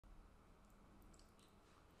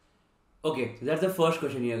Okay, so that's the first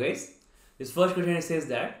question here, guys. This first question it says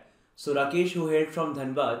that so Rakesh, who hailed from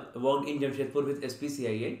Dhanbad, worked in Jamshedpur with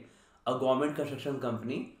SPCIL, a government construction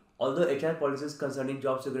company. Although HR policies concerning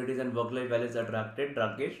job securities and work-life balance attracted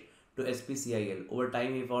Rakesh to SPCIL, over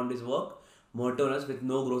time he found his work monotonous with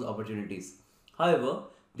no growth opportunities. However,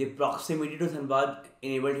 the proximity to Dhanbad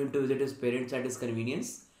enabled him to visit his parents at his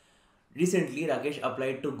convenience. Recently, Rakesh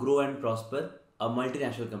applied to Grow and Prosper, a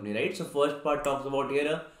multinational company, right? So first part talks about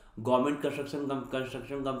here a government construction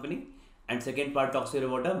company, and second part talks here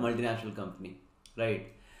about a multinational company, right?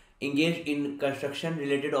 Engaged in construction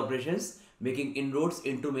related operations, making inroads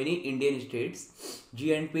into many Indian states.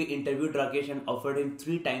 GNP interviewed Rakesh and offered him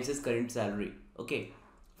 3 times his current salary. Okay,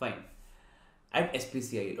 fine. At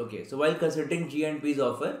SPCIL. Okay, so while considering GNP's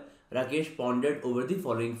offer, Rakesh pondered over the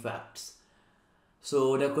following facts.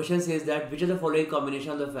 So the question says that which of the following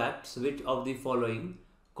combination of the facts, which of the following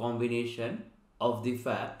combination of the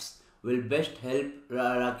facts will best help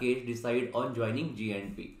Rakesh decide on joining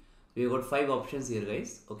GNP? We have got 5 options here,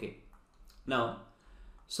 guys. Okay. Now,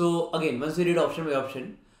 so again, once we read option by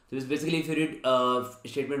option, so it's basically if you read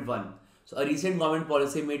statement 1. So a recent government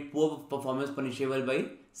policy made poor performance punishable by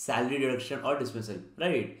salary reduction or dismissal,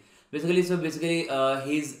 right? Basically,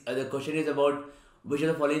 the question is about which of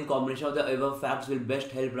the following combination of the above facts will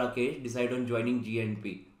best help Rakesh decide on joining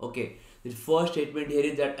GNP. Okay, the first statement here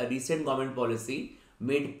is that a recent government policy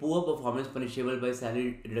made poor performance punishable by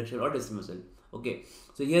salary reduction or dismissal. Okay,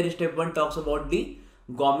 so here step 1 talks about the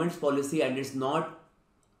government's policy and it's not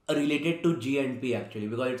related to GNP actually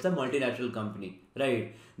because it's a multinational company,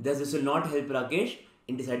 right? Thus, this will not help Rakesh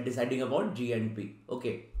in deciding about GNP.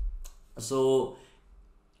 Okay, so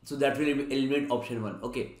that will eliminate option 1.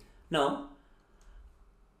 Okay, now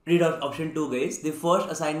read out option 2, guys. The first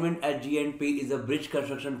assignment at GNP is a bridge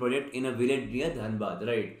construction project in a village near Dhanbad,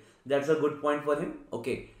 right? That's a good point for him.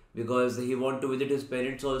 Okay, because he want to visit his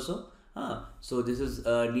parents also. So this is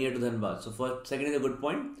near to Dhanbad. So second is a good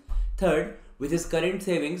point. Third, with his current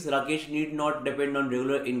savings, Rakesh need not depend on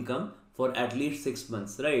regular income for at least 6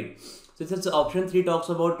 months, right? So since option 3 talks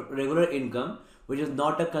about regular income, which is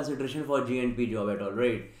not a consideration for GNP job at all,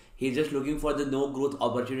 right? He's just looking for the no growth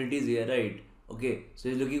opportunities here, right? Okay, so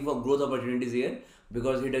he's looking for growth opportunities here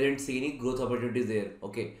because he doesn't see any growth opportunities there.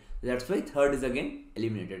 Okay, that's why third is again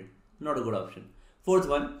eliminated. Not a good option. Fourth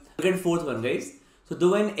one, guys. So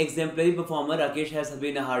though an exemplary performer, Rakesh has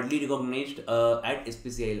been hardly recognized at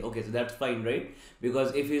SPCIL. Okay, so that's fine, right?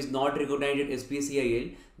 Because if he is not recognized at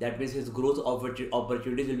SPCIL, that means his growth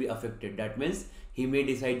opportunities will be affected. That means he may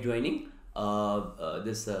decide joining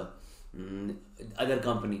this other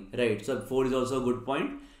company, right? So 4 is also a good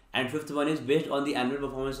point. And fifth one is based on the annual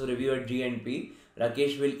performance review at GNP,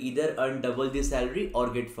 Rakesh will either earn double the salary or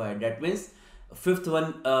get fired. That means fifth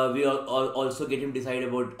one we also get him decide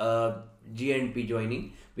about GNP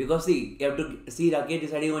joining because see you have to see Rakesh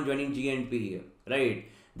deciding on joining GNP here, right?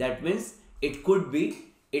 That means it could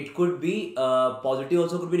be positive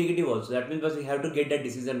also, could be negative also. That means we have to get that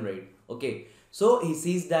decision right. Okay, so he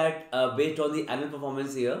sees that based on the annual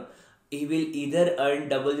performance here, he will either earn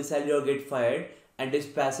double the salary or get fired. And this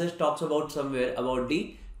passage talks about somewhere about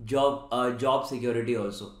the job security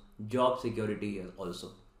also. Job security here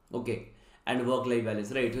also. Okay. And work-life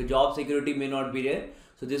balance, right? So job security may not be there.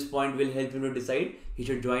 So this point will help him to decide he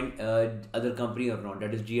should join other company or not.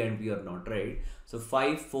 That is GNP or not, right? So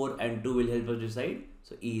 5, 4 and 2 will help us decide.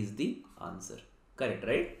 So E is the answer. Correct,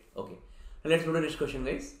 right? Okay. Now let's go to the next question,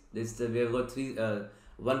 guys. We have got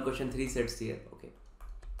one question, 3 sets here. Okay.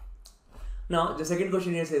 Now the second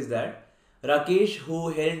question here says that Rakesh, who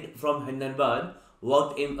hailed from Dhanbad,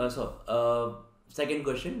 worked in second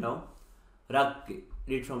question now.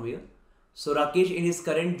 Read from here. So Rakesh in his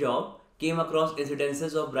current job came across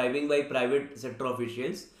incidences of bribing by private sector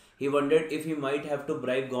officials. He wondered if he might have to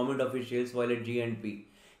bribe government officials while at GNP.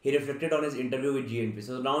 He reflected on his interview with GNP.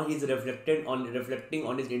 So now he's reflecting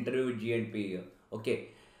on his interview with GNP here. Okay.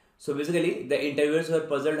 So basically, the interviewers were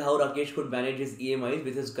puzzled how Rakesh could manage his EMIs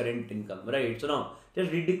with his current income, right? So now,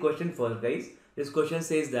 just read the question first, guys. This question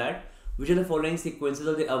says that which of the following sequences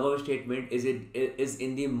of the above statement is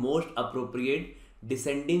in the most appropriate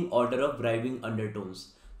descending order of bribing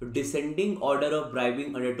undertones? So descending order of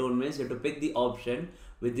bribing undertone means you have to pick the option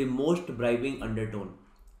with the most bribing undertone.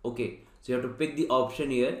 Okay, so you have to pick the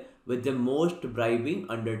option here with the most bribing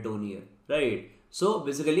undertone here, right? So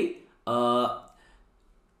basically,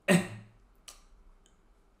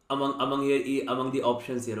 among the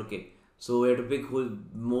options here, okay, so we have to pick who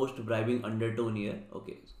most bribing undertone here.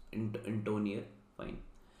 Okay, in tone here, fine.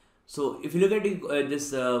 So if you look at this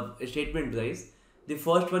statement, guys, the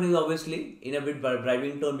first one is obviously in a bit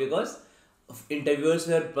bribing tone because interviewers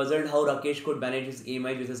were puzzled how Rakesh could manage his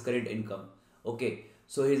EMI with his current income. Okay,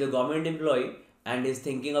 so he's a government employee and he's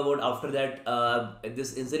thinking about after that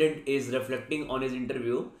this incident is reflecting on his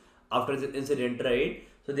interview after this incident, right?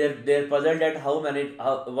 So they're puzzled at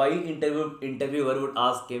why interviewer would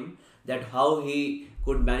ask him that how he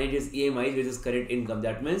could manage his EMIs with his current income.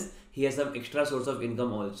 That means he has some extra source of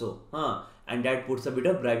income also, and that puts a bit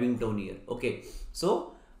of bribing tone here. Okay,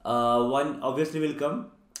 so one obviously will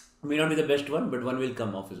come, may not be the best one, but one will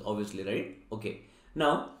come obviously, right? Okay,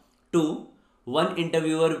 now two, one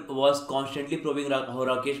interviewer was constantly probing how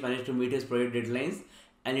Rakesh managed to meet his project deadlines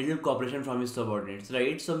and little cooperation from his subordinates,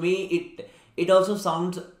 right? So it also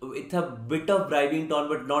sounds with a bit of bribing tone,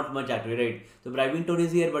 but not much actually, right? The bribing tone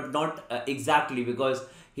is here, but not exactly, because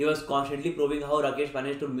he was constantly probing how Rakesh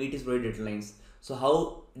managed to meet his project deadlines. So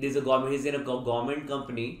how he's in a government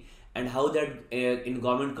company, and how that in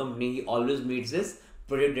government company he always meets his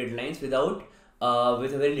project deadlines without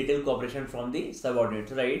with a very little cooperation from the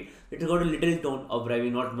subordinates, right? It got a little tone of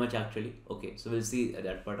bribing, not much actually. Okay, so we'll see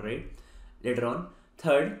that part, right, later on.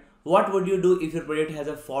 Third, what would you do if your project has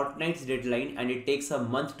a fortnight's deadline and it takes a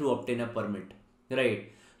month to obtain a permit,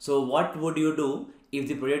 right? So what would you do if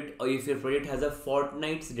your project has a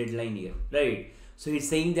fortnight's deadline here, right? So he's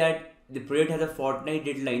saying that the project has a fortnight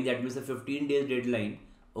deadline, that means a 15 days deadline,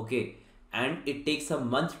 okay, and it takes a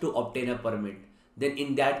month to obtain a permit. Then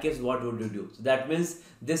in that case, what would you do? So that means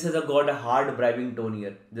this has got a hard bribing tone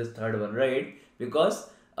here, this third one, right? Because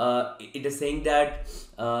it is saying that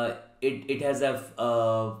it has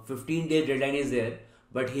a 15 day deadline is there,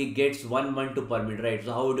 but he gets 1 month to permit, right?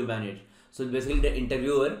 So how would you manage? So basically the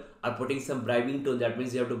interviewer are putting some bribing tone, that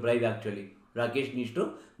means you have to bribe actually. Rakesh needs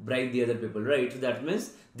to bribe the other people, right? So that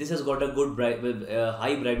means this has got a good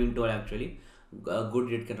high bribing tone actually.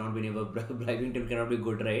 Good, it cannot be never, bribing tone cannot be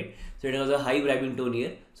good, right? So it has a high bribing tone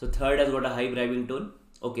here. So third has got a high bribing tone.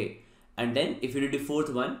 Okay, and then if you do the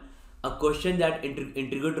fourth one, a question that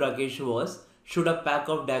intrigued Rakesh was, should a pack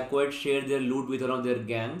of dacoits share their loot with one of their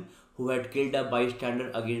gang who had killed a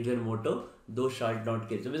bystander against their motto, those shall not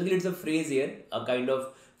kill? So basically it's a phrase here, a kind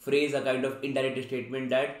of phrase, a kind of indirect statement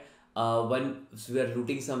that when we are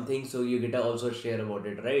looting something, so you get to also share about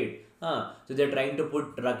it, right? So they're trying to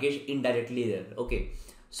put Rakesh indirectly there. Okay,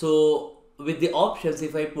 so with the options,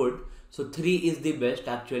 if I put, so 3 is the best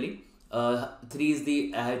actually. 3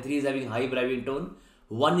 is having high bribing tone.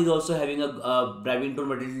 1 is also having a bribing tone,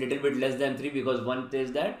 but a little bit less than 3, because 1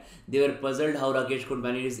 says that they were puzzled how Rakesh could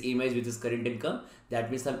manage his EMIs with his current income. That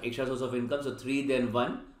means some extra source of income. So 3 then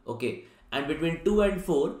 1. Okay, and between 2 and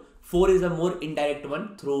 4, 4 is a more indirect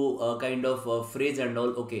one through a kind of phrase and all.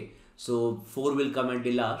 Okay, so 4 will come at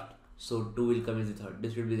the last. So 2 will come as the third.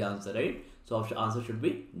 This should be the answer, right? So answer should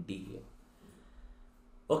be D here.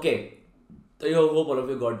 Okay, so I hope all of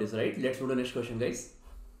you got this, right? Let's move to the next question, guys.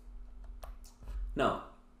 Now,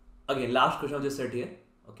 again, last question of this set here.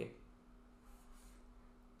 Okay.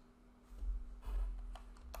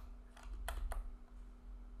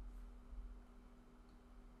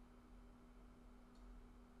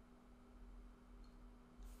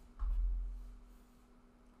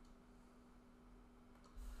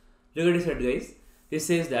 Look at this set, guys. This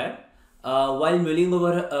says that while mulling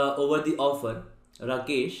over the offer,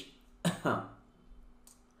 Rakesh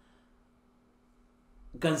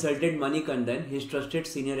consulted Manikandan, his trusted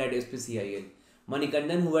senior at SPCIL.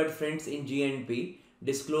 Manikandan, who had friends in GNP,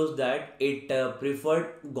 disclosed that it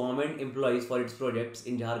preferred government employees for its projects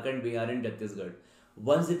in Jharkhand, Bihar and Chhattisgarh.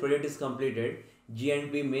 Once the project is completed,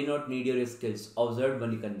 GNP may not need your skills, observed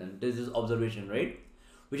Manikandan. This is observation, right?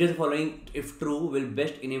 Which is the following, if true, will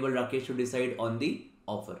best enable Rakesh to decide on the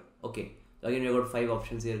offer. Okay, so again we have got 5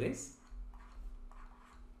 options here, guys.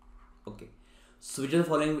 Okay, so which is the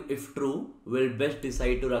following, if true, will best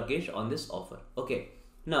decide to Rakesh on this offer. Okay,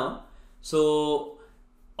 now, so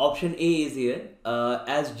option A is here.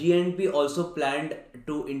 As GNP also planned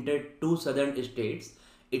to enter 2 southern states,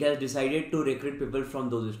 it has decided to recruit people from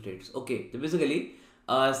those states. Okay, so basically,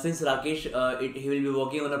 since Rakesh, he will be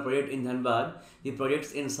working on a project in Dhanbad, the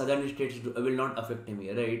projects in southern states will not affect him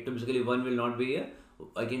here, right? So basically 1 will not be here.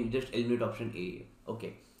 I can just eliminate option A here.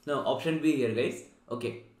 Okay, now option B here, guys.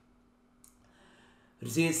 Okay,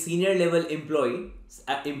 see, senior level employees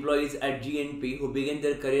at GNP who began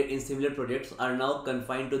their career in similar projects are now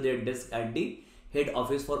confined to their desk at the head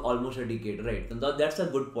office for almost a decade, right? And that's a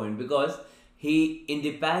good point, because he, in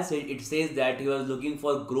the passage, it says that he was looking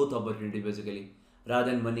for growth opportunities basically, rather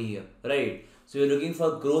than money here, right? So you're looking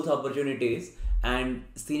for growth opportunities, and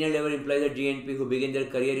senior level employees at GNP who begin their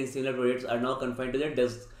career in similar projects are now confined to their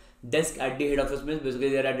desk Desk at the head office means basically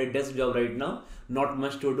they are at a desk job right now, not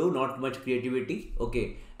much to do, not much creativity,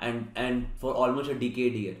 okay, and for almost a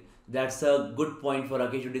decade here. That's a good point for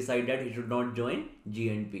Rakesh to decide that he should not join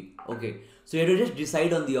GNP. Okay, so you have to just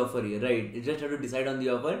decide on the offer here, right? You just have to decide on the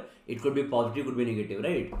offer. It could be positive, could be negative,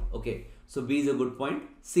 right? Okay, so B is a good point.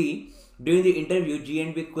 C, during the interview,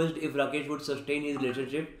 GNP quizzed if Rakesh would sustain his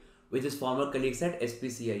relationship with his former colleagues at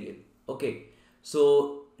SPCIL. Okay,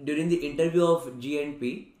 so during the interview of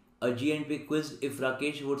GNP, GNP quizzed if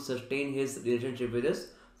Rakesh would sustain his relationship with his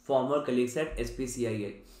former colleagues at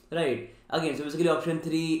SPCIL. Right. Again, so basically option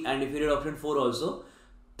 3, and if you read option 4 also,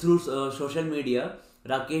 through social media,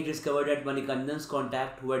 Rakesh discovered that Manikandan's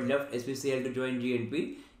contact who had left SPCL to join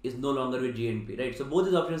GNP is no longer with GNP. Right. So both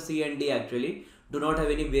these options C and D actually do not have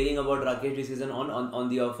any bearing about Rakesh's decision on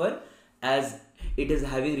the offer, as it is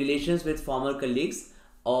having relations with former colleagues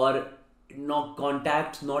or no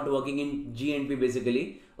contacts not working in GNP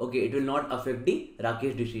basically. Okay, it will not affect the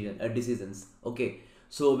Rakesh decisions. Okay,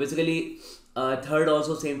 so basically third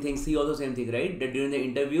also same thing, C also same thing, right? That during the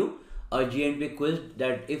interview, GNP quizzed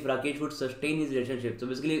that if Rakesh would sustain his relationship. So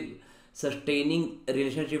basically sustaining a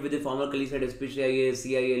relationship with the former colleagues at SPCIL,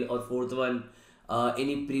 CIL, or fourth one,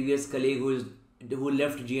 any previous colleague who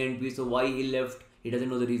left GNP. So why he left, he doesn't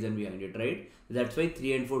know the reason behind it, right? That's why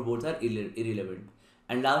 3 and 4 both are irrelevant.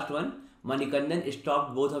 And last one, Manikandan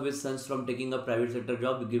stopped both of his sons from taking a private sector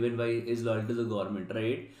job given by his loyalty to the government,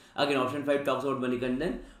 right? Again, option 5 talks about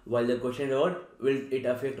Manikandan, while the question is about will it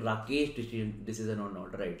affect Rakesh's decision or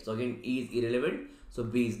not, right? So again, E is irrelevant, so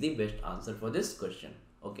B is the best answer for this question.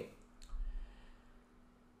 Okay.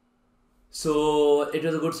 So it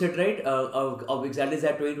was a good set, right? Of exactly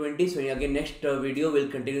that 2020. So again, next video we'll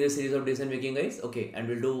continue the series of decision making, guys. Okay, and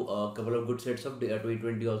we'll do a couple of good sets of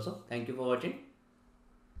 2020 also. Thank you for watching.